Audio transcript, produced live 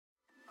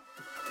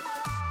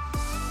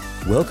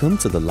Welcome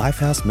to the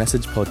Lifehouse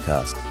Message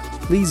Podcast.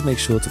 Please make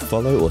sure to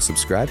follow or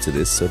subscribe to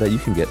this so that you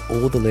can get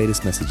all the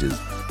latest messages.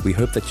 We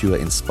hope that you are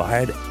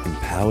inspired,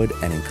 empowered,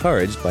 and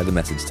encouraged by the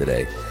message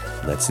today.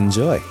 Let's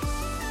enjoy.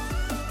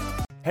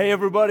 Hey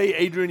everybody,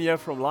 Adrian here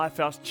from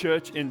Lifehouse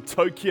Church in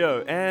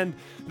Tokyo, and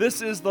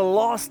this is the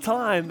last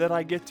time that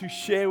I get to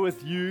share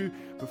with you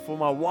before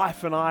my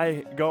wife and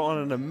I go on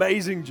an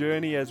amazing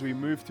journey as we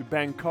move to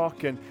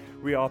Bangkok, and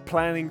we are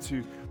planning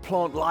to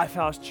plant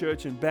Lifehouse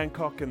Church in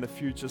Bangkok in the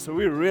future. So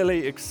we're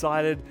really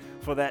excited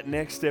for that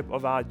next step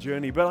of our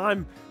journey. But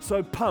I'm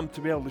so pumped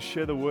to be able to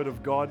share the Word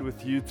of God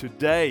with you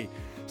today.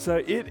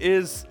 So it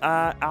is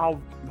our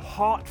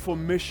Heart for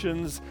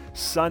Missions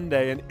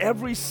Sunday, and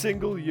every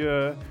single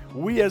year,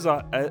 we as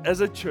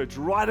a church,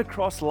 right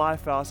across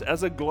Lifehouse,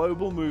 as a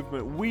global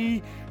movement,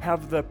 we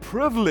have the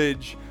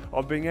privilege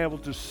of being able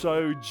to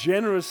sow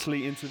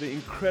generously into the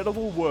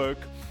incredible work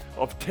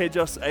of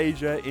Tejas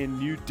Asia in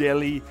New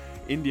Delhi,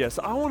 India.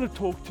 So I want to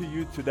talk to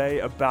you today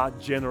about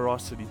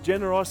generosity.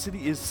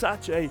 Generosity is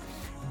such a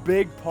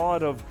big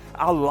part of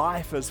our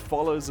life as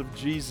followers of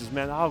Jesus,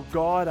 man. Our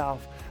God,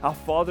 our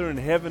Father in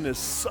heaven is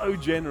so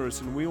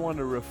generous, and we want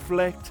to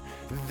reflect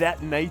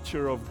that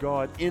nature of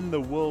God in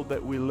the world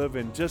that we live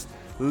in, just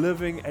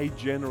living a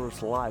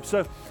generous life.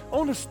 So I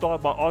want to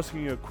start by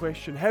asking you a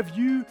question. Have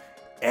you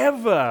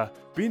ever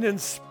been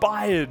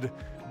inspired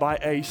by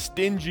a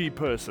stingy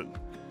person?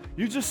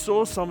 You just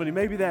saw somebody,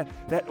 maybe that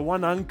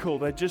one uncle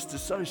that just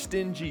is so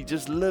stingy,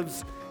 just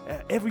lives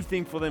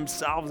everything for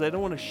themselves. They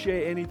don't want to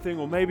share anything.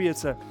 Or maybe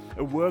it's a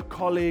work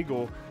colleague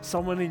or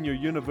someone in your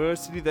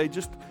university. They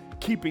just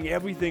keeping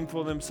everything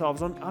for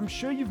themselves. I'm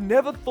sure you've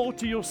never thought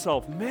to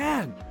yourself,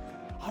 man,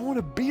 I want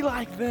to be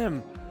like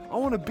them. I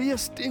want to be a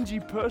stingy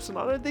person.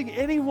 I don't think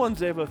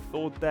anyone's ever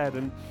thought that.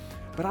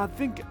 But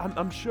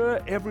I'm sure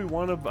every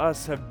one of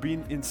us have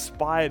been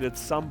inspired at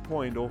some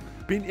point or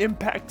been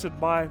impacted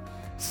by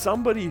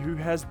somebody who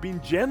has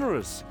been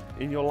generous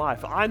in your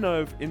life. I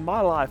know in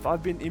my life,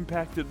 I've been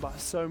impacted by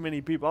so many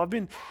people. I've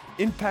been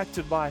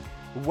impacted by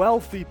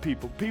wealthy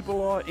people.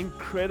 People are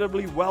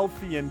incredibly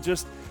wealthy and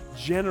just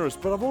generous.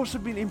 But I've also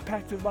been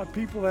impacted by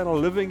people that are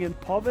living in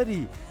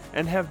poverty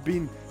and have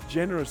been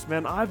generous.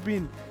 Man,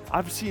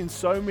 I've seen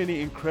so many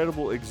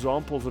incredible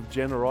examples of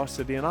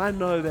generosity, and I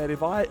know that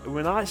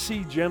when I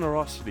see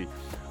generosity,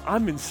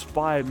 I'm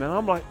inspired, man.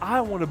 I'm like,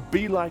 I want to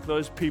be like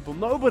those people.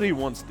 Nobody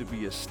wants to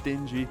be a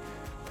stingy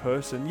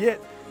person.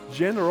 Yet,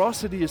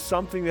 generosity is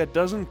something that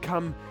doesn't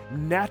come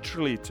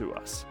naturally to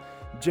us.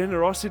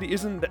 Generosity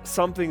isn't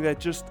something that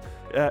just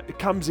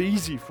comes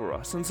easy for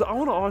us. And so I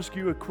want to ask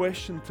you a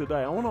question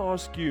today. I want to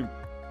ask you,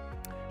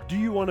 do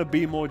you want to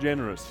be more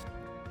generous?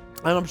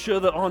 And I'm sure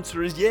the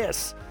answer is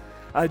yes.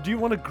 Do you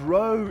want to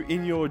grow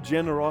in your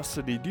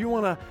generosity? Do you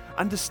want to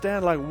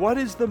understand, what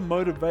is the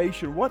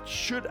motivation? What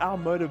should our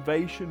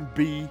motivation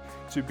be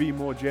to be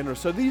more generous?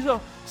 So these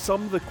are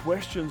some of the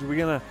questions we're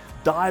going to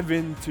dive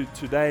into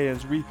today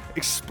as we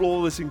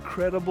explore this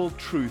incredible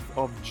truth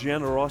of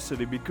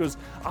generosity, because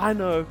I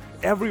know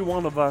every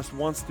one of us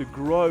wants to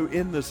grow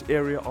in this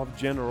area of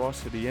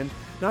generosity. And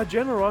now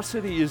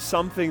generosity is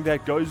something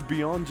that goes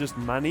beyond just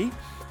money.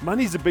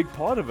 Money's a big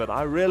part of it.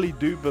 I really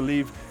do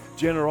believe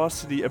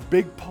generosity, a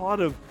big part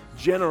of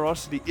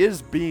generosity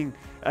is being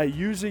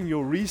using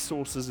your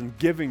resources and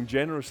giving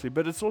generously,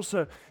 but it's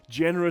also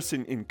generous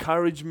in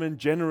encouragement,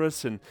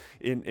 generous in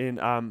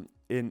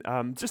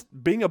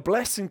just being a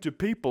blessing to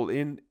people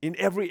in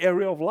every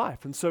area of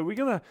life. And so we're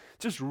going to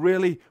just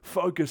really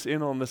focus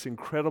in on this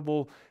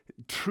incredible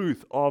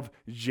truth of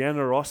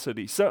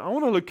generosity. So I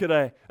want to look at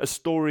a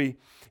story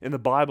in the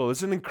Bible.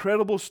 It's an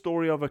incredible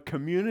story of a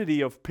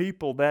community of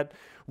people that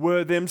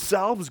were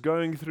themselves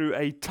going through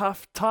a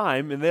tough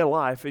time in their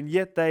life, and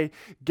yet they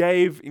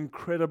gave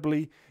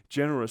incredibly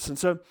generous. And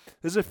so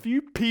there's a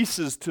few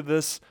pieces to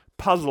this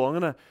puzzle. I'm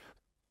going to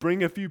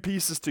bring a few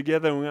pieces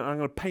together, and I'm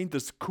going to paint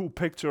this cool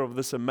picture of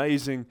this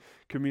amazing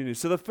community.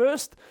 So the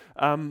first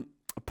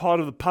part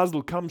of the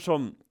puzzle comes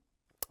from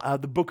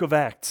the book of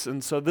Acts.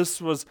 And so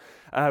this was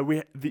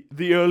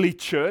the early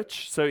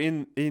church. So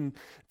in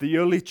the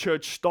early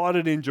church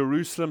started in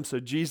Jerusalem. So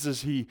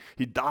Jesus, he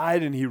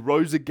died and he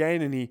rose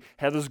again, and he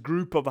had this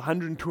group of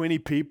 120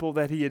 people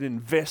that he had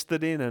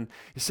invested in, and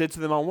he said to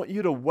them, I want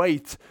you to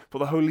wait for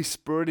the Holy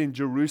Spirit in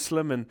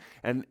Jerusalem.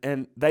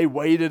 And they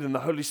waited, and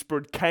the Holy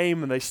Spirit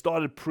came, and they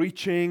started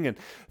preaching, and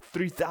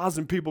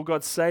 3,000 people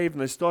got saved,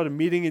 and they started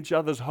meeting each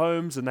other's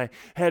homes, and they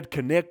had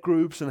connect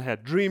groups, and they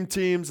had dream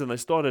teams, and they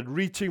started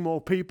reaching more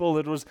people.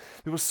 There was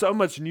so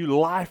much new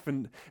life,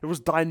 and it was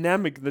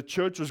dynamic. The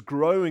church was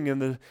growing in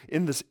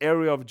this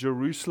area of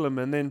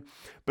Jerusalem.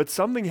 But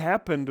something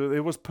happened.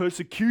 There was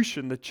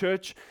persecution. The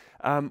church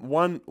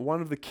one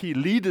of the key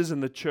leaders in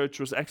the church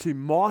was actually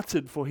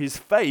martyred for his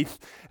faith,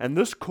 and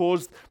this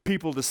caused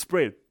people to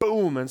spread.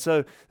 Boom! And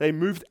so they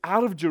moved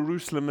out of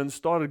Jerusalem and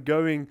started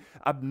going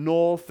up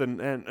north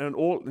and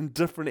all in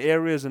different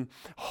areas, and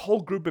a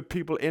whole group of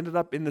people ended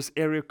up in this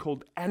area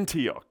called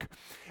Antioch.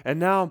 And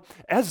now,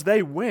 as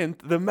they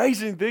went, the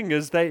amazing thing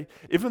is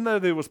even though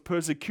there was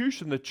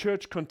persecution, the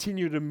church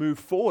continued to move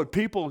forward.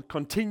 People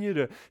continued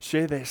to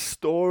share their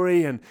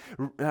story and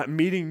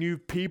meeting new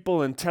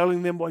people and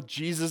telling them what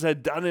Jesus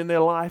had done in their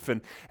life.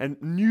 And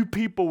new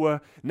people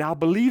were now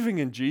believing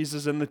in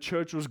Jesus, and the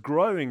church was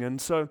growing. And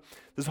so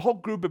this whole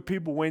group of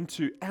people went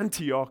to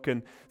Antioch,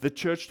 and the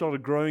church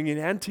started growing in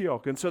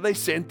Antioch. And so they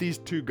sent these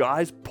two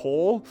guys,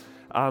 Paul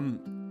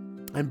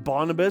and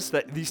Barnabas.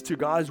 These two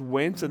guys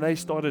went and they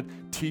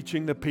started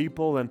teaching the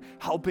people and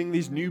helping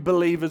these new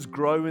believers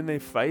grow in their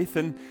faith.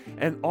 And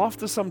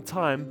after some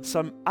time,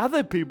 some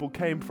other people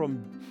came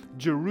from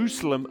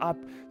Jerusalem up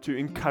to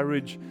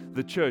encourage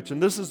the church.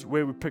 And this is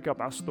where we pick up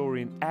our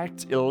story in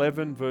Acts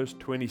 11, verse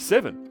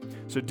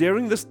 27. So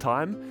during this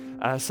time,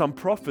 some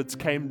prophets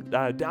came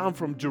down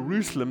from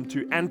Jerusalem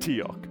to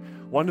Antioch.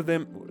 One of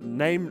them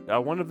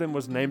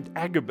was named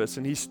Agabus,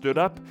 and he stood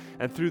up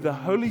and through the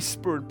Holy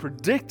Spirit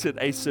predicted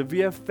a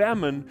severe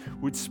famine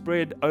would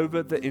spread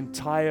over the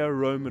entire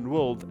Roman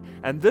world.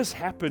 And this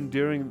happened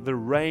during the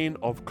reign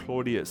of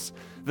Claudius.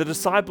 The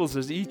disciples,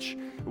 as each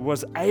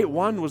was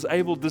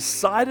able,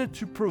 decided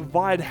to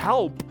provide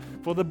help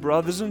for the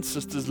brothers and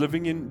sisters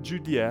living in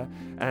Judea,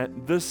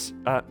 and this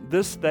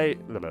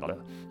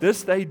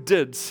they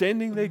did,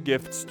 sending their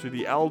gifts to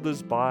the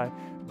elders by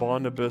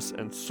Barnabas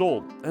and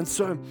Saul. And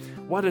so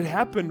what had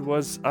happened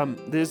was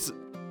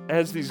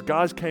as these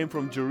guys came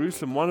from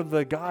Jerusalem, one of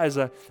the guys,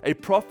 a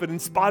prophet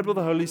inspired by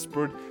the Holy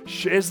Spirit,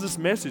 shares this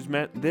message.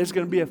 Man, there's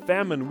going to be a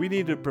famine. We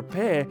need to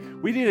prepare.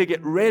 We need to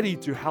get ready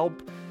to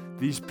help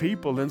these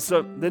people. And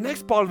so the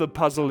next part of the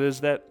puzzle is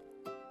that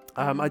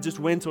I just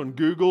went on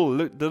Google,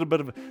 did a bit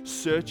of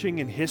searching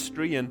in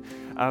history, and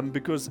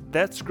because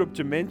that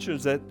scripture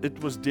mentions that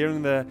it was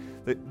during the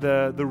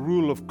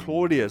rule of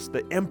Claudius,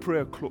 the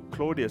Emperor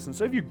Claudius. And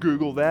so if you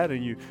Google that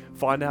and you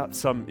find out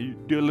you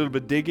do a little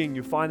bit digging,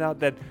 you find out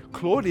that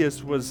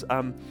Claudius was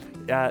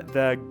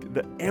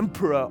the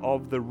emperor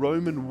of the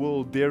Roman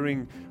world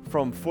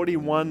from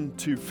 41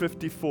 to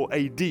 54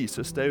 AD.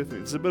 So stay with me.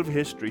 It's a bit of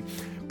history.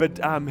 But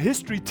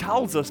history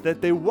tells us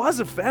that there was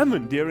a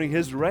famine during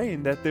his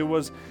reign, that there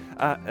was,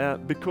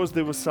 because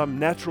there was some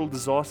natural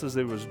disasters,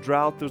 there was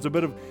drought, there was a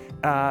bit of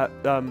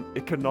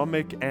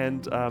economic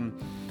and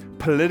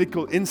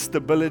political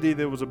instability,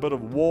 there was a bit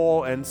of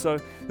war, and so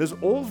there's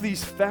all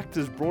these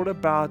factors brought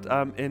about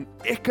an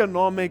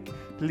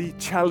economically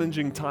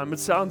challenging time. It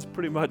sounds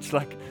pretty much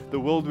like the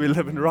world we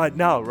live in right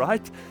now,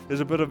 right? There's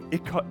a bit of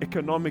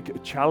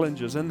economic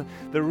challenges, and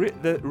the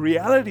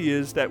reality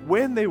is that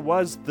when there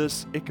was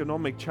this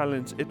economic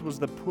challenge, it was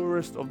the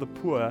poorest of the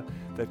poor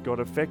that got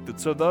affected.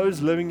 So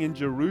those living in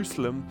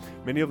Jerusalem,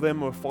 many of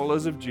them were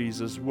followers of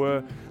Jesus,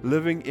 were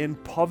living in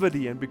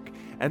poverty,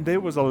 and there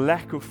was a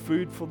lack of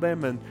food for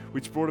them, and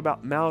which brought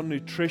about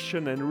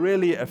malnutrition and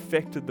really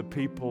affected the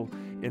people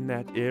in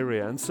that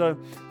area. And so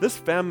this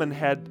famine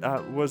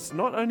was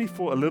not only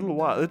for a little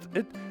while,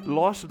 it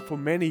lasted for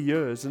many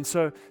years, and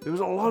so there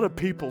was a lot of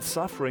people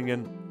suffering,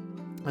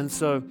 and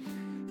so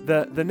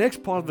the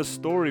next part of the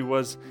story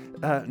was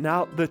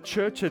now the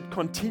church had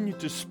continued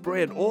to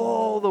spread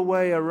all the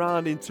way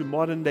around into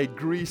modern day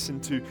Greece,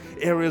 into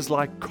areas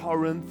like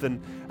Corinth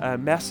and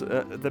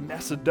the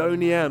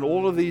Macedonia, and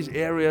all of these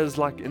areas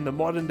like in the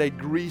modern day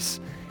Greece.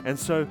 And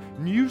so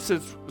news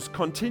was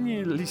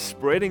continually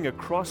spreading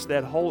across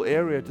that whole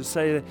area to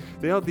say that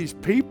there are these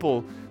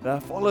people,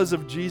 followers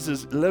of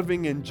Jesus,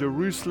 living in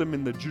Jerusalem,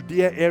 in the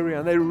Judea area,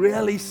 and they're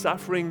really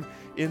suffering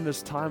in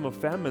this time of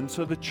famine.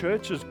 So the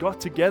churches got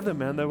together,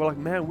 man. They were like,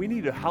 man, we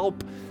need to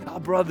help our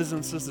brothers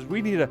and sisters.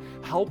 We need to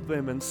help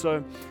them. And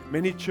so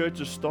many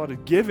churches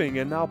started giving.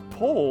 And now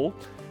Paul,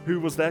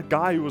 who was that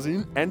guy who was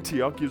in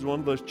Antioch, he was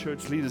one of those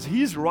church leaders,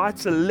 he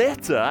writes a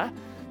letter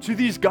to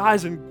these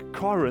guys in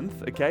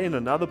Corinth, okay, in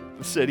another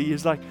city.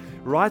 He's like,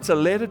 writes a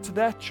letter to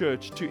that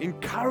church to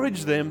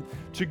encourage them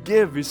to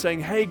give. He's saying,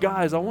 hey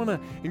guys, I want to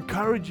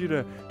encourage you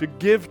to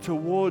give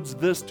towards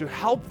this, to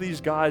help these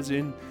guys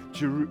in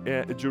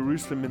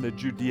Jerusalem, in the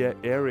Judea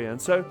area.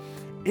 And so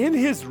in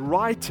his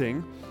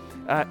writing,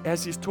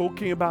 as he's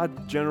talking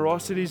about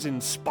generosity, he's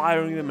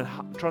inspiring them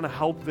and trying to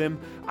help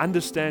them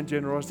understand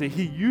generosity,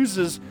 he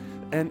uses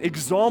an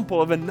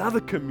example of another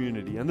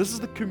community, and this is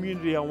the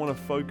community I want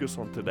to focus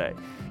on today.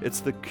 It's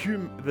the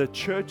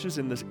churches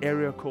in this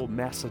area called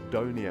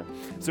Macedonia.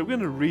 So we're going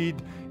to read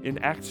in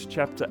Acts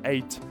chapter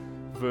 8,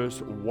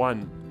 verse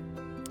 1.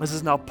 This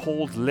is now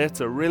Paul's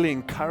letter, really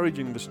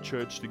encouraging this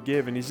church to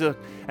give. And he said,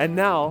 and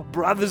now,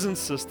 brothers and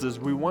sisters,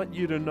 we want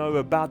you to know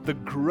about the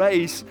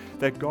grace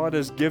that God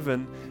has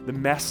given the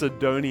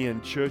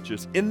Macedonian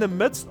churches. In the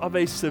midst of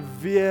a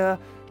severe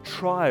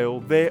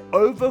trial, their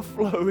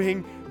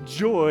overflowing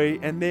joy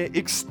and their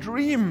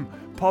extreme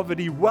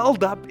poverty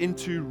welled up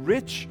into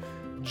rich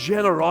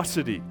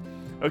generosity.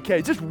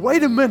 Okay, just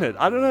wait a minute.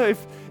 I don't know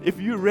if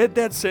you read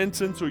that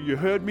sentence or you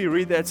heard me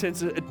read that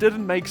sentence. It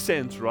didn't make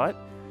sense, right?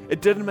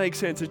 It didn't make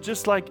sense. It's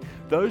just like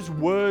those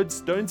words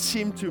don't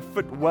seem to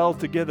fit well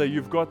together.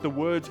 You've got the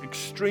words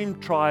extreme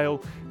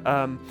trial,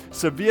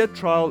 severe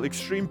trial,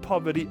 extreme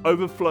poverty,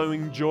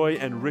 overflowing joy,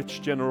 and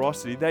rich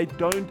generosity. They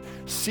don't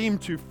seem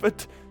to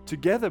fit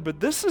together. But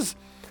this is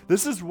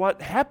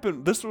what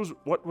happened. This was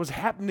what was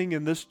happening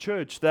in this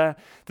church. The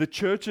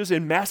churches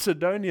in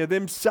Macedonia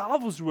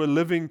themselves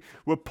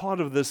were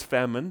part of this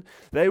famine.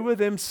 They were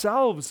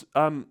themselves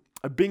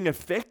being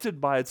affected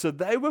by it. So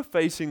they were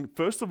facing,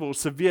 first of all,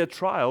 severe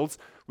trials.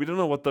 We don't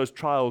know what those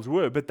trials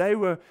were, but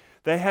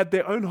they had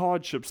their own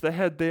hardships. They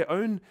had their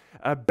own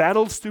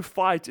battles to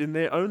fight in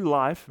their own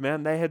life,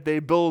 man. They had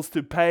their bills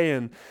to pay,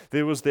 and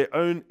there was their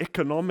own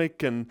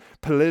economic and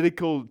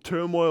political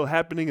turmoil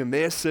happening in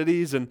their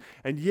cities. And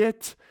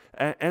yet,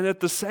 and at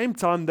the same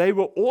time, they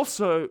were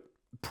also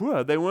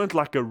poor. They weren't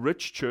like a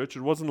rich church.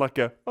 It wasn't like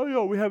oh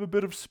yeah, we have a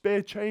bit of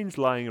spare change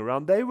lying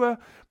around. They were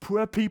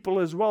poor people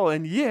as well.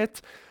 And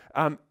yet,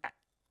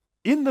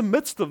 in the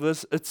midst of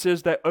this, it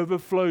says they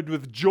overflowed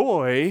with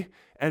joy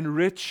and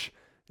rich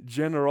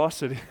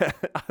generosity.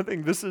 I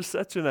think this is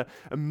such a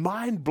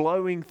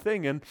mind-blowing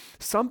thing, and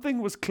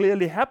something was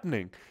clearly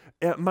happening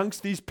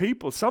amongst these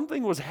people.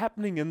 Something was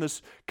happening in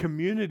this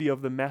community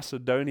of the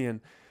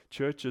Macedonian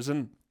churches.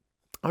 And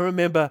I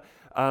remember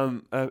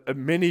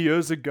many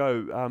years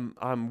ago,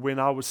 when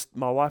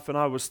my wife and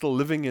I were still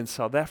living in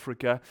South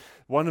Africa.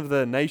 One of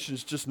the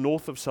nations just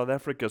north of South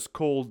Africa is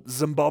called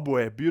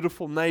Zimbabwe.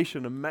 Beautiful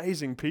nation,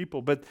 amazing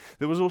people. But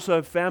there was also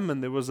a famine.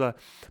 There was a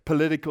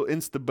political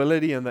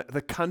instability, and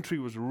the country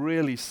was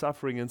really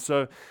suffering. And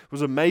so it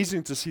was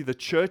amazing to see the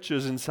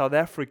churches in South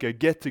Africa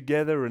get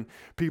together, and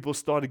people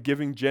started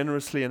giving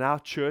generously. And our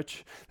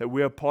church that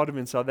we're a part of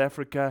in South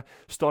Africa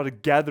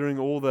started gathering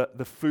all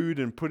the food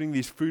and putting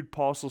these food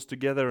parcels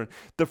together. And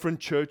different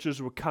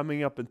churches were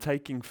coming up and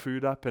taking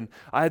food up. And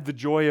I had the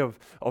joy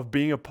of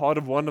being a part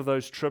of one of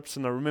those trips.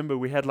 And I remember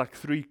we had like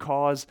 3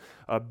 cars,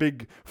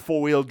 big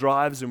 4-wheel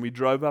drives, and we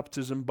drove up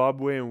to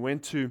Zimbabwe and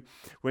went to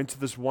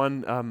this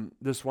one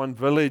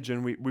village,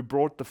 and we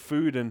brought the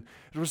food, and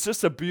it was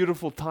just a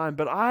beautiful time.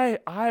 But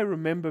I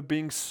remember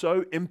being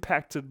so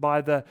impacted by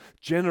the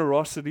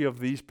generosity of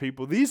these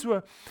people. These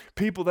were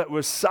people that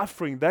were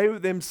suffering. They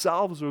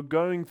themselves were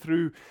going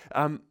through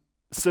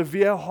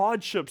severe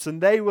hardships,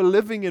 and they were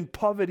living in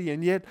poverty,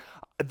 and yet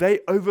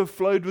they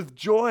overflowed with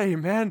joy,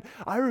 man.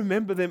 I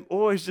remember them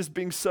always just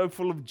being so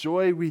full of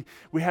joy. We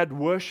had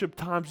worship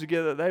times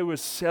together. They were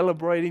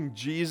celebrating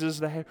Jesus.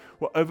 They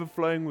were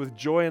overflowing with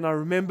joy, and I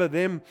remember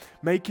them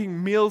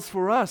making meals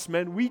for us,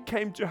 man. We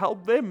came to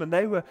help them, and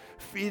they were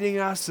feeding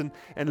us and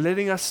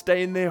letting us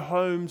stay in their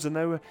homes, and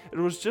it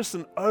was just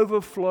an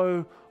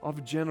overflow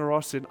of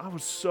generosity, and I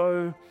was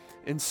so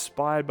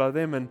inspired by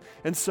them.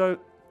 And so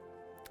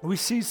we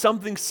see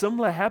something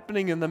similar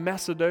happening in the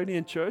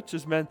Macedonian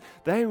churches, man.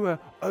 They were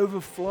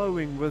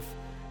overflowing with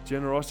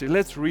generosity.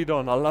 Let's read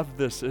on. I love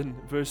this. In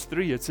verse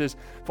 3, it says,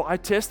 "For I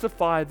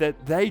testify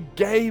that they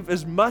gave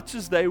as much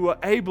as they were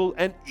able,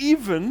 and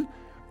even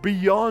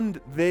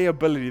beyond their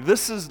ability."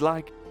 This is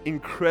like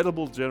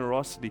incredible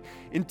generosity.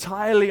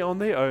 Entirely on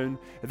their own,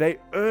 they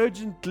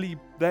urgently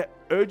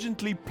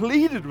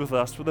pleaded with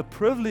us for the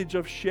privilege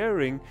of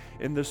sharing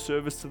in the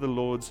service to the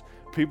Lord's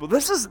people.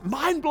 This is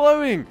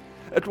mind-blowing.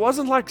 It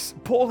wasn't like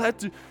Paul had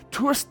to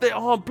twist their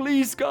arm,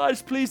 "Please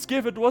guys, please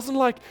give." It wasn't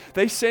like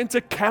they sent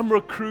a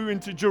camera crew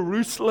into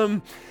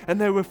Jerusalem and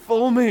they were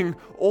filming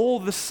all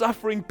the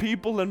suffering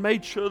people and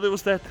made sure there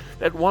was that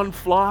one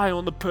fly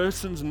on the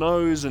person's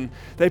nose, and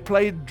they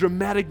played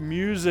dramatic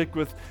music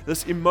with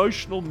this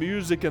emotional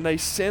music, and they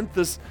sent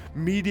this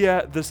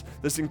media, this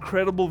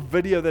incredible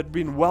video that had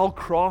been well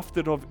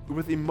crafted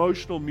with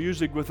emotional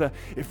music with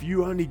 "If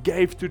you only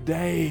gave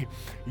today,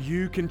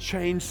 you can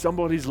change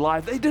somebody's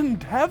life." They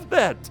didn't have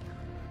that.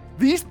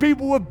 These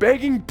people were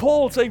begging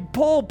Paul, saying,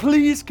 "Paul,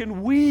 please,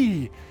 can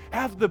we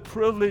have the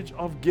privilege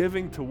of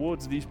giving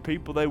towards these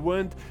people?" They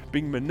weren't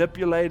being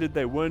manipulated.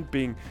 They weren't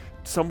being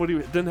somebody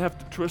who didn't have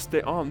to twist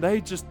their arm.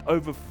 They just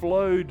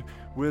overflowed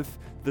with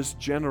this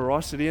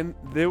generosity. And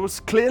there was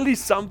clearly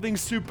something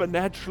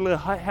supernatural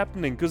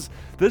happening, because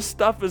this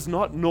stuff is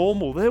not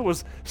normal. There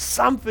was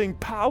something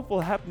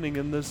powerful happening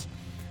in this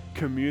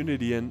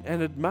community, and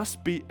it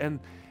must be, and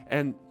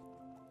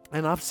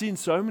I've seen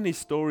so many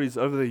stories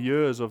over the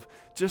years of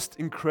just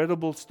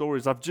incredible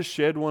stories. I've just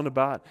shared one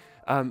about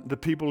the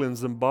people in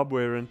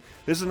Zimbabwe, and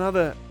there's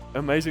another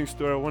amazing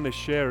story I want to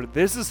share.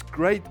 There's this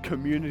great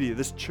community,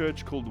 this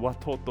church called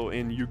Watoto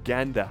in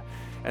Uganda,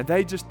 and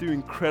they just do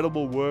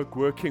incredible work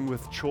working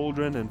with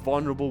children and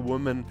vulnerable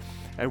women,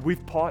 and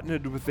we've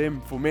partnered with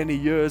them for many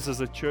years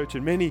as a church,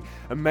 and many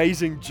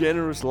amazing,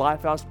 generous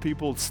Lifehouse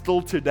people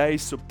still today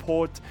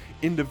support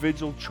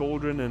individual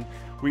children, and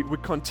we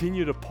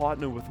continue to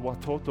partner with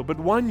Watoto. But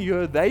one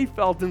year they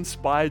felt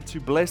inspired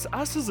to bless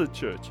us us as a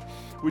church,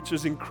 which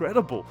is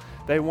incredible.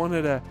 They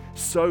wanted to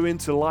sow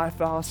into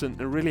Lifehouse and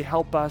really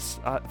help us,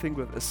 I think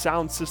with a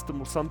sound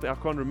system or something. I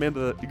can't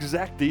remember the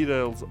exact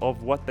details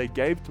of what they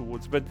gave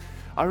towards, but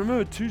I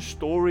remember 2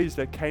 stories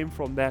that came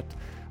from that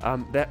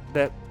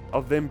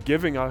of them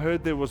giving. I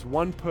heard there was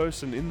one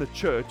person in the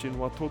church in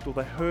Watoto,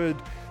 they heard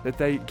that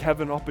they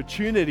have an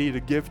opportunity to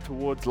give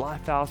towards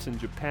Lifehouse in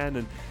Japan,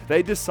 and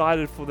they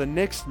decided for the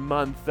next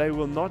month they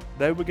were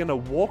going to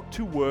walk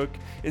to work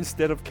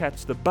instead of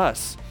catch the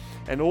bus.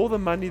 And all the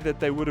money that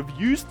they would have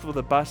used for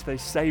the bus, they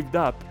saved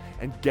up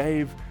and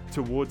gave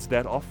towards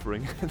that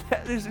offering.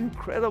 That is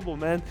incredible,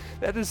 man.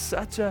 That is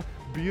such a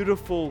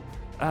beautiful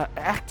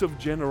act of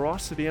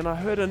generosity. And I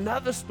heard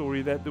another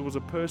story that there was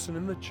a person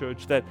in the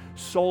church that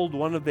sold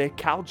one of their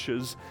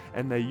couches,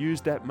 and they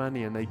used that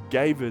money and they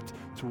gave it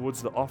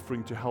towards the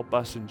offering to help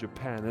us in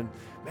Japan. And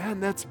man,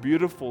 that's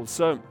beautiful.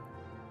 So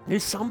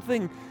there's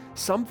something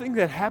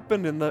that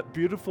happened in the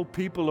beautiful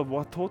people of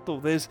Watoto.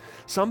 There's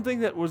something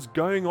that was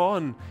going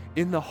on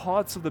in the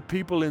hearts of the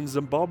people in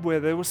Zimbabwe.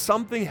 There was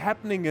something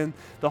happening in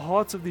the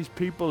hearts of these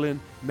people in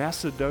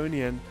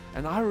Macedonia.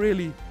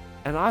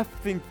 And I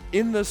think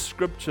in this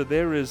scripture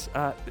there is,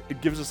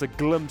 it gives us a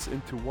glimpse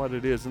into what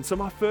it is. And so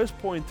my first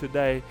point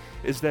today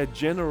is that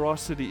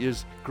generosity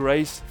is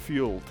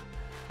grace-fueled.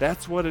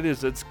 That's what it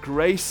is. It's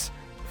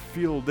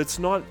grace-fueled. It's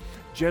not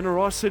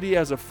generosity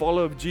as a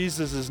follower of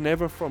Jesus is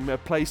never from a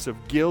place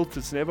of guilt.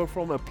 It's never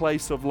from a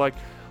place of like,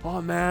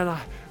 oh man,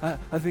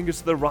 I think it's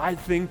the right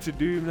thing to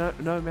do.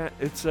 No man,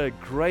 it's a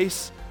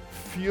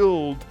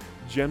grace-fueled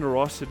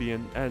generosity.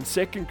 And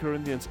 2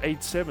 Corinthians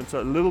 8:7, so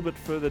a little bit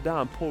further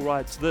down, Paul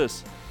writes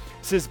this.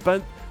 He says,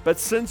 but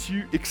since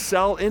you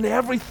excel in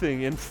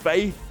everything, in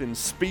faith, in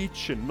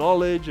speech, and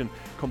knowledge, and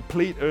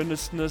complete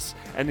earnestness,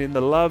 and in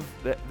the love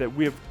that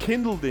we have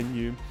kindled in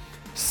you,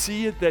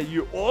 see it that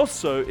you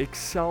also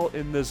excel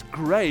in this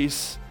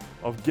grace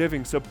of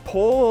giving. So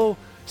Paul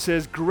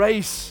says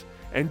grace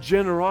and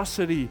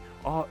generosity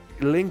are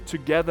linked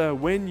together.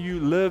 When you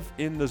live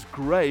in this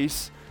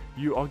grace,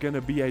 you are going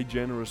to be a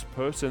generous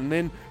person. And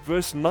then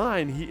verse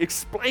 9, he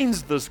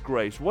explains this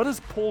grace. What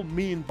does Paul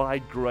mean by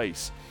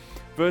grace?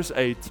 Verse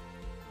 9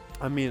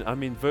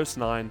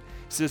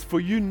 says, for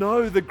you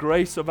know the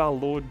grace of our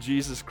Lord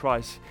Jesus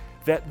Christ,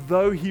 that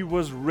though he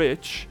was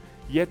rich,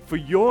 yet for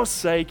your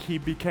sake he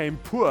became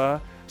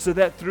poor, so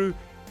that through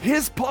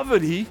his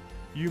poverty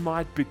you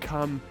might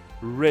become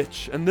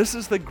rich. And this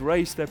is the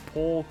grace that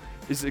Paul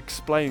is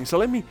explaining. So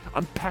let me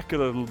unpack it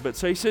a little bit.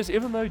 So he says,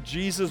 even though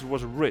Jesus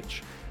was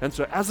rich, and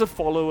so as a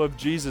follower of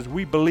Jesus,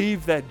 we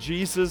believe that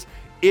Jesus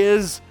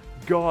is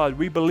God.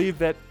 We believe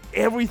that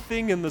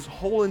everything in this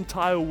whole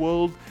entire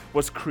world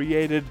was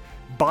created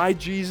by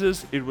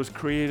Jesus, it was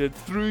created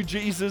through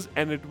Jesus,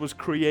 and it was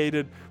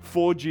created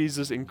for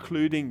Jesus,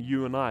 including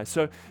you and I.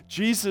 So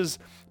Jesus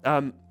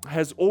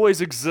has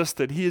always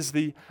existed. He is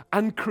the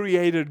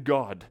uncreated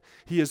God.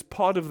 He is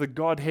part of the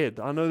Godhead.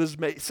 I know this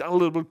may sound a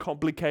little bit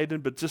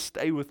complicated, but just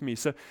stay with me.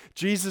 So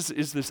Jesus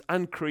is this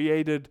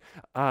uncreated,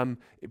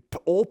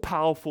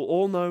 all-powerful,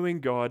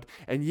 all-knowing God,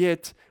 and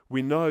yet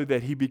we know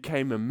that he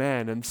became a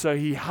man. And so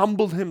he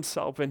humbled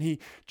himself and he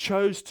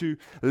chose to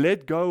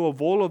let go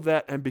of all of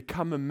that and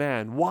become a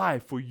man. Why?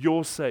 For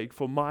your sake,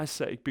 for my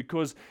sake,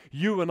 because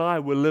you and I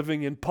were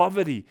living in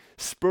poverty,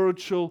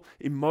 spiritual,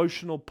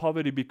 emotional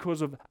poverty,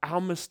 because of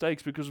our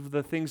mistakes, because of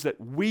the things that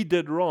we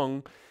did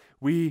wrong.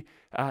 We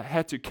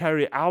had to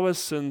carry our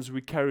sins. We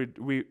carried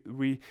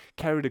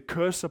a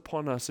curse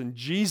upon us, and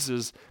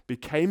Jesus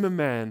became a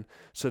man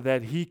so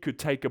that he could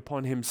take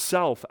upon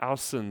himself our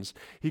sins.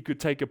 He could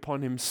take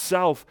upon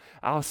himself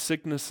our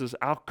sicknesses,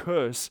 our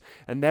curse,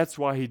 and that's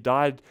why he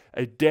died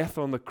a death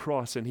on the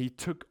cross, and he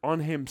took on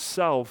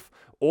himself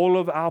all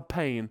of our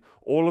pain,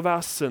 all of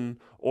our sin,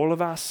 all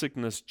of our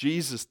sickness.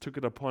 Jesus took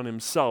it upon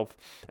himself.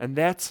 And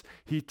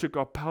he took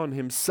upon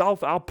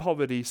himself our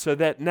poverty, so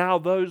that now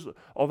those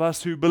of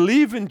us who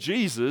believe in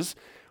Jesus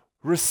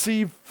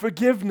receive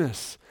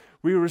forgiveness.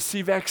 We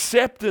receive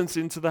acceptance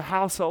into the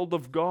household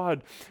of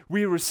God.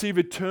 We receive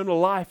eternal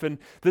life. And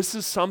this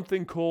is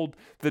something called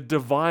the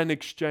divine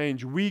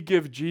exchange. We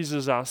give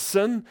Jesus our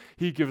sin.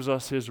 He gives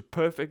us his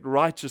perfect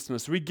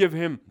righteousness. We give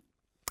him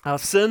our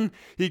sin.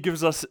 He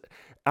gives us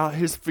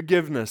his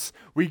forgiveness.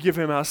 We give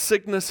him our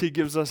sickness. He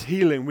gives us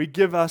healing. We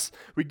give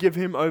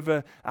him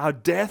over our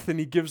death, and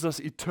he gives us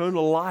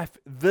eternal life.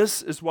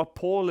 This is what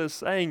Paul is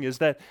saying, is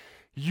that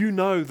you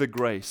know the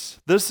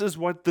grace. This is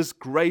what this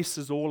grace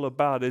is all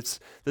about. It's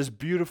this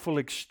beautiful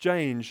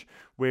exchange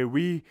where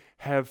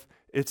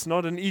it's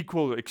not an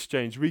equal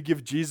exchange. We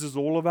give Jesus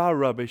all of our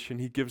rubbish, and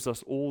he gives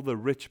us all the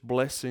rich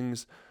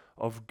blessings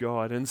of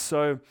God. And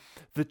so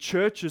the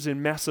churches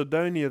in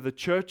Macedonia, the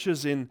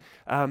churches in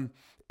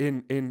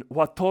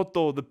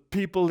Watoto, the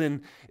people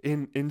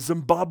in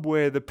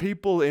Zimbabwe, the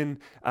people in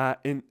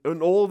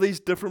all these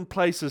different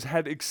places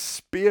had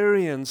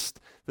experienced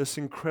this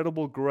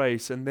incredible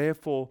grace, and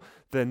therefore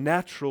the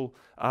natural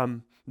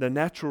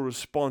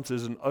response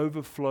is an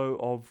overflow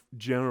of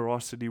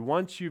generosity.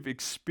 Once you've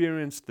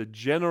experienced the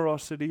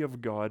generosity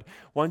of God,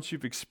 once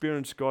you've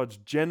experienced God's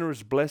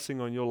generous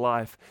blessing on your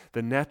life,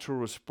 the natural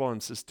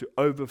response is to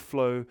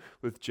overflow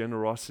with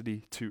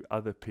generosity to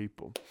other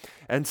people.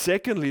 And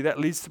secondly, that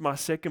leads to my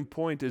second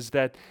point, is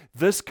that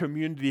this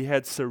community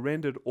had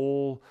surrendered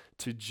all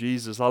to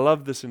Jesus. I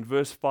love this in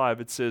verse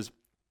 5. It says,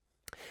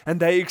 "And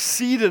they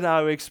exceeded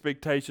our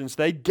expectations.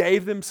 They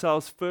gave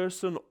themselves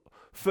first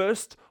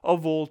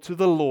of all to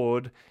the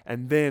Lord,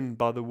 and then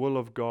by the will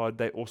of God,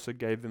 they also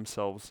gave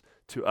themselves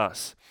to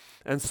us."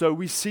 And so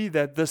we see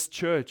that this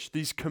church,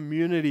 this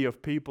community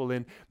of people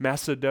in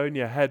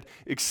Macedonia had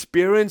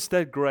experienced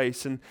that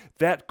grace, and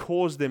that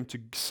caused them to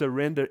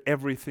surrender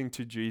everything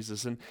to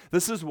Jesus. And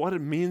this is what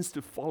it means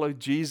to follow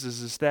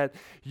Jesus, is that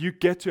you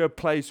get to a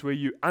place where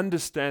you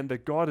understand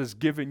that God has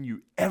given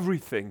you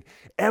everything.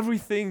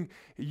 Everything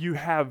you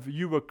have,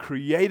 you were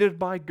created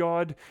by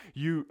God,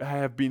 you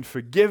have been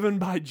forgiven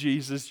by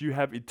Jesus, you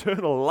have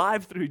eternal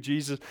life through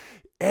Jesus.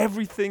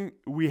 Everything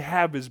we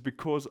have is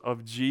because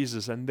of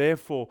Jesus, and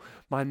therefore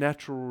my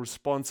natural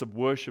response of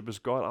worship is,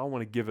 God, I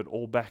want to give it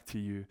all back to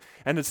you.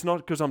 And it's not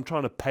because I'm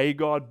trying to pay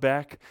God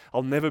back.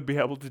 I'll never be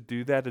able to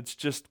do that. It's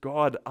just,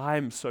 God,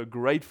 I'm so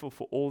grateful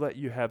for all that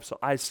you have, so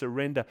I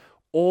surrender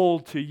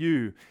all to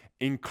you,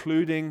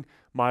 including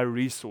my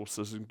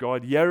resources. And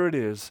God, here it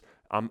is.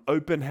 I'm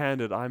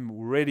open-handed. I'm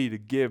ready to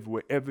give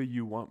wherever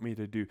you want me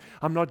to do.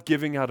 I'm not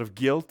giving out of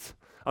guilt.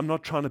 I'm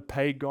not trying to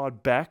pay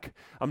God back.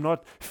 I'm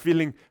not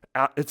feeling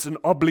it's an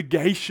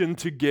obligation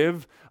to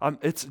give.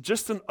 It's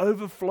just an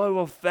overflow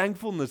of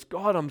thankfulness.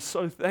 God, I'm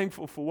so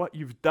thankful for what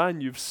you've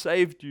done. You've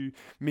saved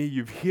me.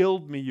 You've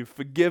healed me. You've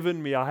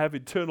forgiven me. I have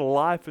eternal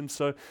life. And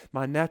so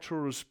my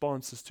natural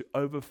response is to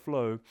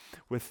overflow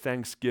with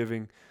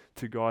thanksgiving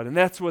to God. And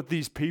that's what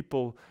these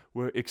people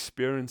were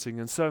experiencing.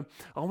 And so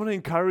I want to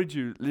encourage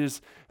you,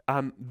 Liz,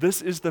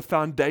 this is the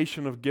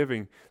foundation of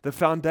giving. The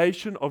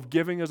foundation of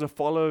giving as a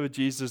follower of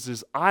Jesus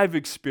is, I've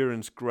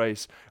experienced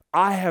grace.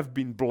 I have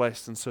been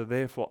blessed, and so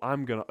therefore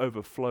I'm going to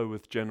overflow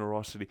with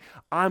generosity.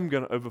 I'm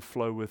going to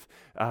overflow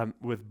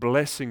with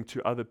blessing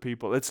to other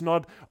people. It's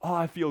not,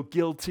 I feel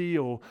guilty,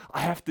 or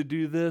I have to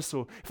do this,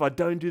 or if I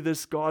don't do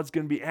this, God's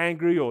going to be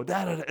angry, or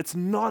that. It's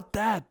not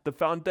that. The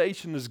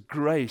foundation is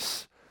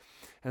grace.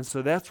 And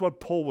so that's what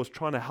Paul was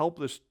trying to help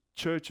this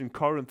church in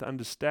Corinth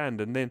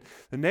understand. And then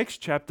the next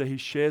chapter, he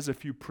shares a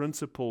few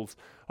principles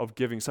of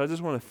giving. So I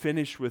just want to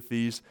finish with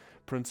these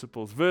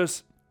principles.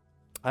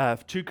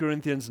 2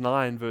 Corinthians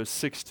 9, verse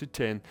 6 to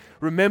 10.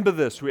 Remember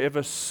this,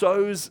 whoever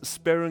sows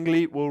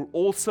sparingly will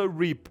also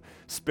reap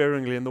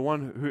sparingly, and the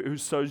one who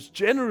sows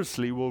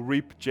generously will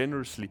reap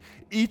generously.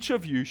 Each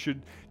of you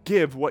should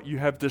give what you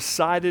have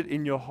decided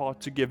in your heart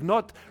to give,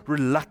 not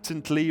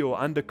reluctantly or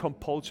under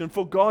compulsion,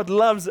 for God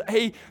loves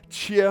a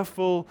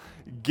cheerful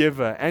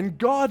giver. And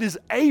God is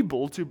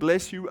able to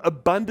bless you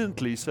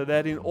abundantly, so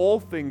that in all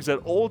things, at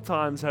all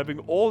times, having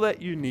all that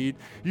you need,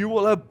 you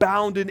will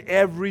abound in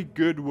every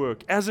good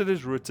work. As it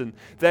is written,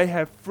 they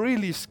have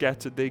freely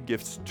scattered their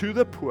gifts to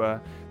the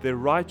poor, their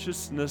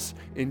righteousness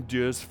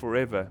endures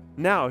forever.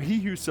 Now he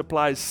who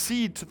supplies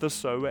seed to the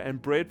sower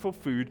and bread for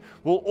food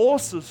will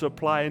also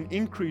supply and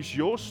increase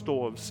your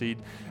store of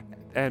seed,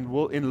 and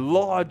will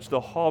enlarge the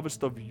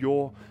harvest of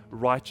your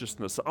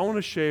righteousness. I want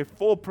to share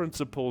 4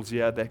 principles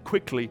here that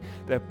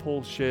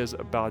Paul shares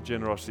about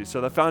generosity. So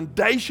the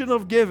foundation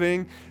of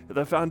giving,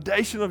 the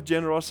foundation of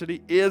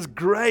generosity is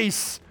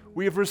grace.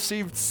 We have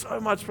received so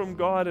much from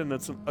God, and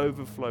it's an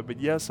overflow. But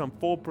yes, some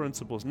 4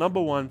 principles.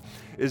 Number 1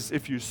 is,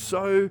 if you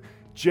sow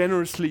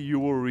generously, you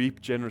will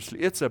reap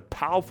generously. It's a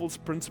powerful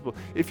principle.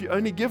 If you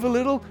only give a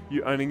little,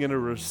 you're only going to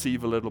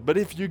receive a little. But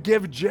if you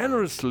give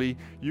generously,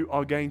 you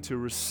are going to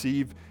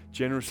receive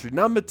generously.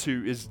 Number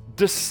 2 is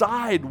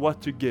decide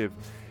what to give.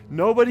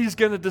 Nobody's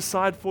going to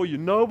decide for you.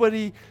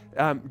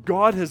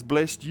 God has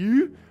blessed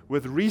you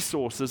with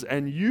resources,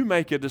 and you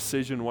make a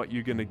decision what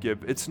you're going to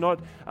give. It's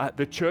not,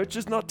 the church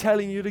is not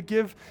telling you to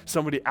give.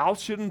 Somebody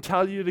else shouldn't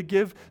tell you to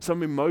give.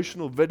 Some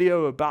emotional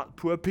video about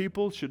poor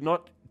people should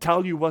not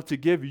tell you what to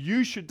give.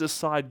 You should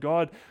decide,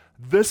 God,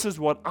 this is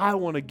what I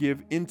want to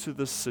give into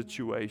this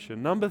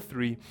situation. Number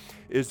 3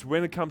 is,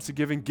 when it comes to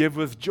giving, give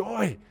with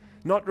joy,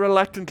 not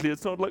reluctantly.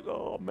 It's not like,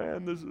 oh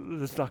man, this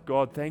is not,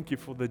 God, thank you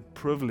for the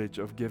privilege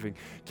of giving.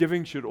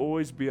 Giving should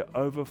always be an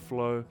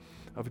overflow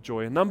of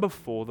joy. And number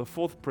 4, the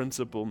 4th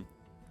principle,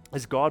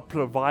 is God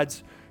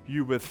provides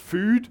you with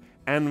food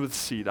and with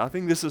seed. I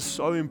think this is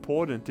so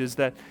important, is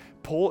that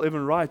Paul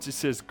even writes, he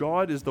says,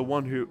 God is the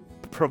one who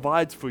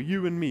provides for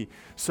you and me.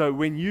 So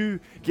when you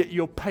get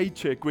your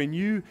paycheck, when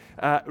you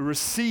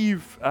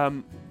receive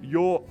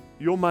your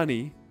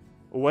money,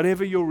 or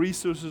whatever your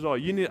resources are,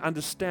 you need to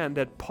understand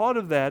that part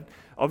of that,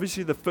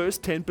 obviously the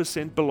first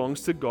 10%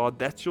 belongs to God,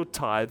 that's your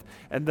tithe,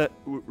 and the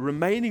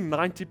remaining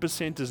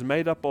 90% is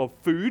made up of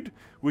food,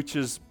 which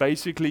is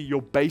basically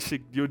your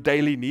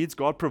daily needs.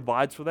 God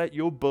provides for that,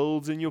 your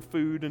bills and your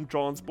food and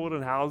transport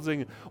and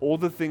housing, all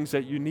the things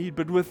that you need.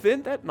 But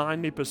within that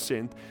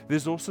 90%,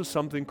 there's also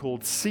something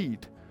called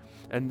seed.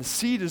 And the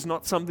seed is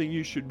not something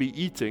you should be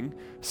eating.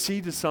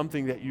 Seed is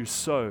something that you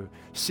sow.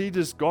 Seed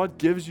is God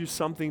gives you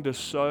something to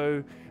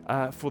sow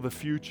for the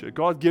future.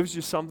 God gives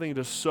you something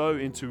to sow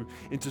into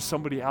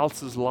somebody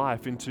else's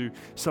life, into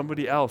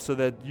somebody else, so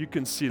that you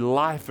can see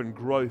life and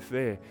growth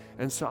there.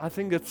 And so I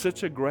think that's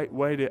such a great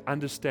way to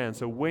understand.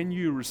 So when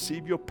you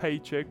receive your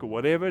paycheck or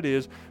whatever it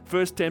is,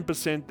 first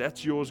 10%,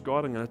 that's yours,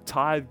 God. I'm going to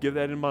tithe, give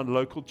that in my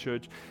local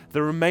church.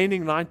 The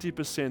remaining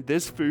 90%,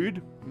 there's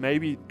food.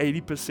 Maybe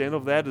 80%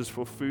 of that is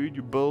for food,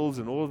 your bills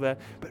and all of that.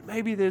 But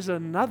maybe there's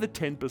another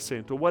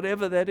 10% or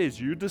whatever that is.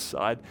 You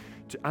decide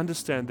to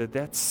understand that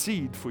that's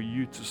seed for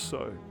you to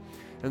sow.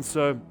 And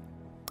so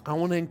I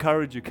want to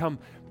encourage you, come,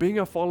 being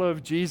a follower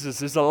of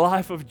Jesus is a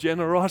life of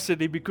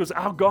generosity, because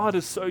our God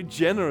is so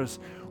generous.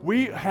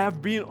 We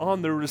have been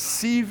on the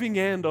receiving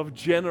end of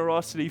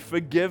generosity,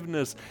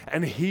 forgiveness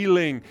and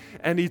healing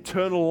and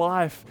eternal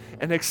life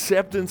and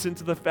acceptance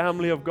into the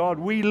family of God.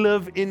 We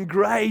live in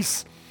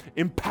grace,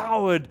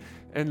 empowered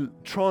and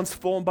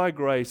transformed by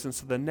grace. And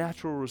so the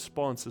natural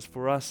response is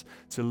for us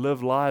to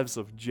live lives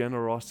of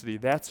generosity.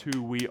 That's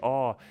who we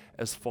are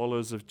as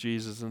followers of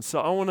Jesus. And so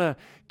I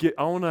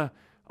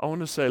want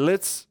to say,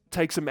 let's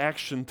take some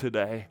action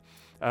today.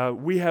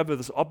 We have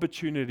this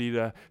opportunity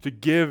to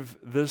give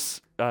this.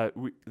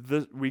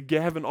 We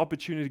have an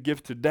opportunity to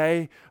give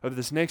today, over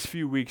this next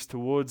few weeks,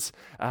 towards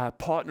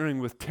partnering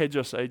with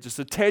Tejas Asia.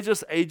 So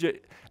Tejas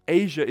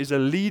Asia is a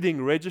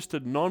leading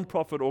registered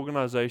non-profit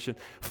organization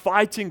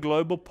fighting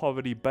global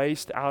poverty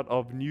based out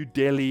of New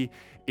Delhi,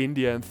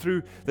 India. And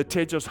through the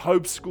Tejas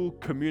Hope School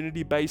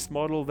community-based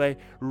model, they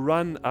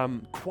run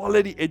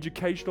quality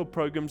educational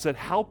programs that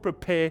help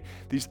prepare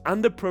these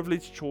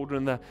underprivileged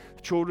children, the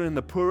children in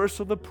the poorest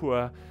of the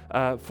poor,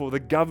 for the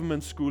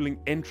government schooling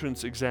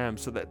entrance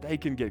exams, so that they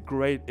can get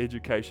great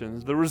education.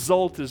 The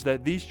result is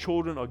that these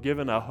children are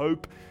given a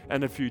hope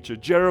and a future.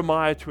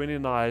 Jeremiah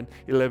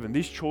 29:11.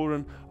 These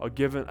children are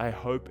given a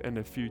hope and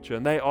a future,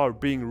 and they are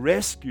being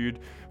rescued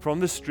from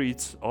the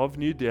streets of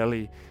New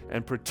Delhi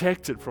and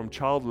protected from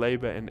child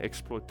labor and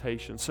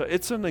exploitation. So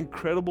it's an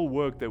incredible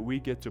work that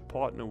we get to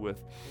partner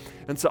with.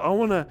 And so I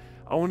want to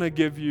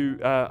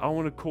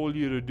call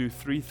you to do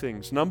three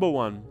things. Number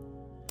one,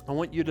 I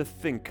want you to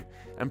think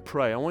and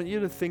pray. I want you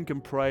to think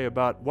and pray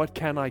about, what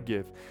can I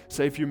give?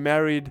 So if you're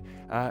married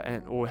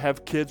or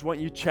have kids, why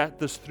don't you chat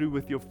this through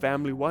with your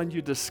family? Why don't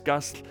you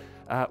discuss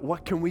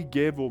what can we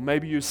give? Or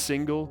maybe you're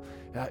single,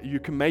 you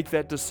can make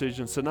that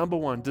decision. So number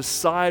one,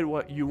 decide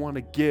what you want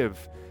to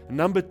give.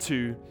 Number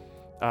two,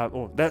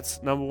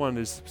 number one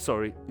is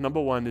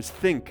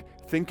think.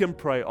 Think and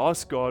pray.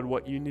 Ask God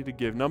what you need to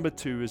give. Number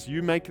two is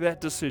you make that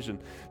decision.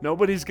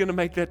 Nobody's going to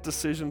make that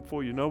decision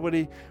for you.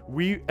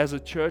 We as a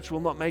church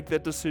will not make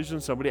that decision.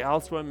 Somebody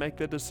else won't make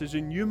that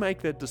decision. You make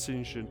that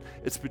decision.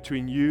 It's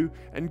between you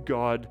and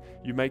God.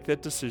 You make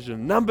that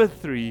decision. Number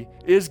three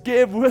is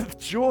give with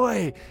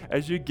joy.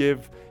 As you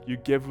give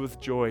with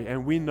joy.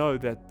 And we know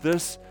that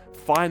this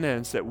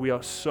finance that we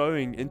are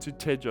sowing into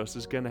Tejas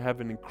is going to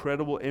have an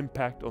incredible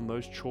impact on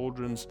those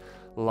children's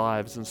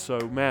lives. And so,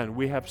 man,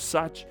 we have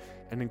such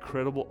an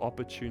incredible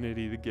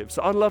opportunity to give.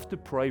 So I'd love to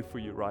pray for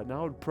you right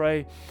now. I would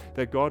pray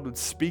that God would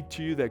speak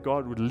to you, that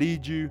God would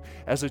lead you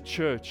as a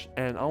church.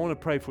 And I want to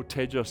pray for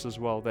Tejas as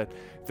well, that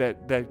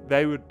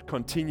they would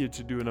continue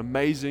to do an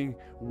amazing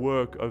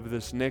work over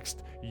this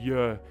next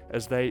year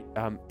as they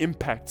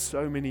impact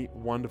so many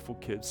wonderful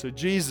kids. So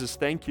Jesus,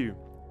 thank you.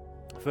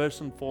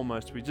 First and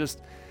foremost, we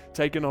just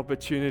take an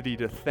opportunity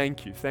to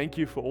thank you. Thank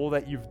you for all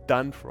that you've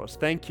done for us.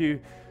 Thank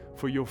you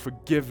for your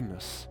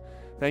forgiveness.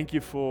 Thank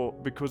you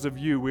because of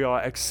you, we are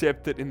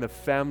accepted in the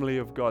family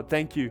of God.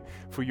 Thank you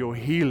for your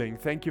healing.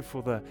 Thank you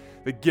for the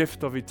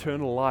gift of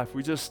eternal life.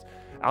 We just,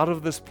 out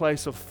of this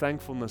place of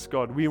thankfulness,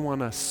 God, we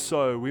want to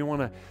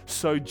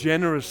sow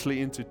generously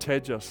into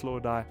Tejas.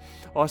 Lord, I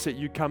ask that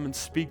you come and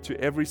speak to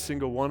every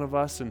single one of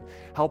us and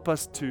help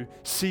us to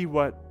see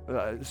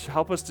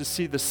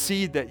the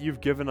seed that you've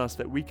given us,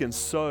 that we can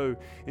sow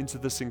into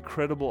this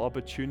incredible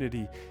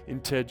opportunity in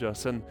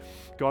Tejas. And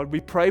God,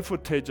 we pray for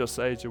Tejas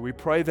Asia. We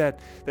pray that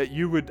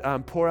you would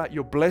pour out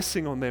your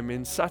blessing on them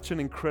in such an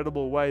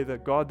incredible way,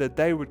 that God, that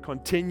they would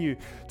continue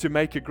to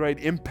make a great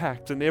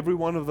impact, and every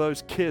one of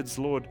those kids,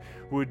 Lord,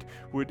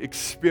 would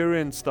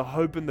experience the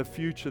hope in the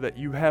future that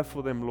you have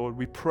for them, Lord.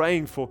 We're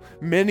praying for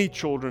many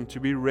children to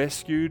be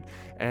rescued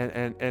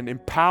and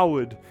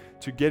empowered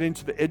to get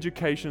into the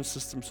education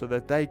system so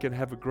that they can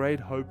have a great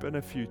hope and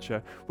a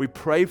future. We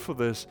pray for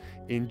this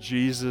in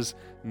Jesus'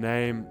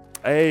 name.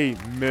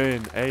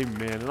 Amen.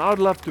 Amen. And I would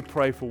love to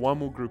pray for one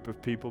more group of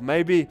people.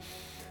 Maybe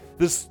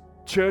this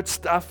church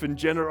stuff and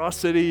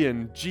generosity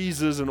and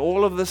Jesus and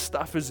all of this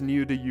stuff is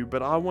new to you,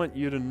 but I want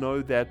you to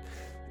know that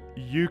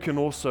you can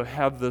also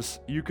have this,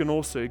 you can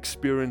also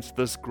experience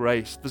this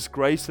grace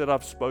that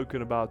I've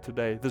spoken about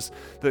today,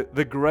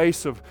 the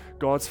grace of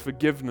God's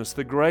forgiveness,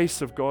 the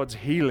grace of God's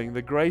healing,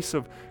 the grace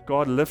of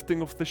God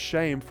lifting off the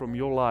shame from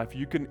your life.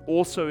 You can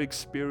also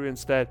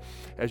experience that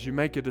as you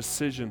make a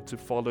decision to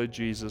follow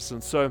Jesus.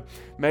 And so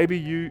maybe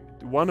you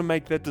want to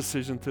make that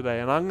decision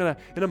today. And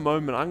in a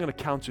moment, I'm going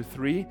to count to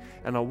 3.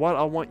 And what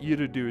I want you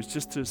to do is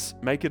just to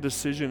make a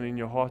decision in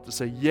your heart to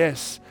say,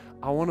 yes,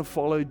 I want to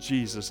follow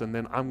Jesus, and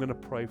then I'm going to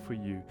pray for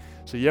you.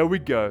 So here we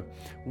go.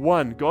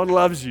 1, God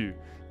loves you.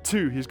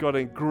 2, He's got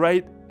a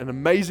great and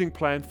amazing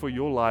plan for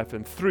your life.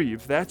 And 3,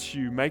 if that's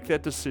you, make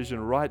that decision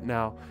right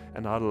now,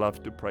 and I'd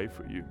love to pray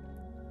for you.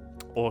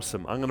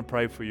 Awesome. I'm going to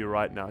pray for you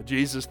right now.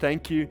 Jesus,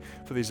 thank you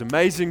for these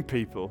amazing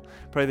people.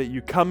 Pray that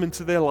you come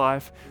into their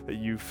life, that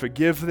you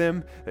forgive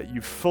them, that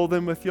you fill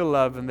them with your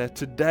love, and that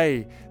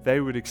today they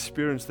would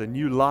experience the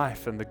new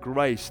life and the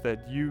grace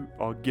that you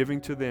are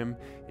giving to them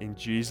in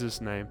Jesus'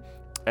 name.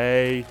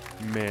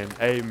 Amen.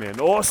 Amen.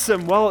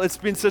 Awesome. Well, it's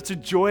been such a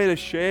joy to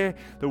share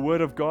the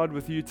Word of God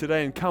with you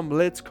today. And come,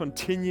 let's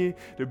continue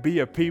to be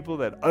a people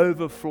that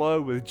overflow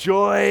with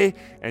joy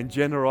and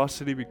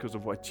generosity because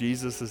of what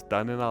Jesus has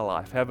done in our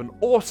life. Have an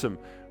awesome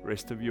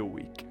rest of your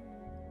week.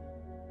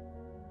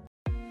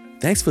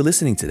 Thanks for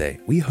listening today.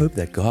 We hope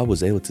that God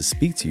was able to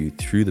speak to you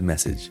through the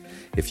message.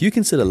 If you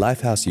consider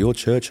Lifehouse your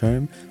church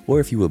home, or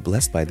if you were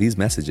blessed by these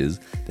messages,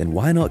 then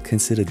why not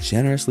consider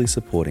generously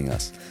supporting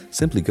us?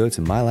 Simply go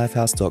to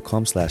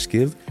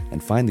mylifehouse.com/give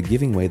and find the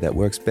giving way that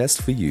works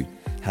best for you.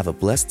 Have a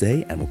blessed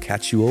day, and we'll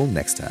catch you all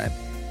next time.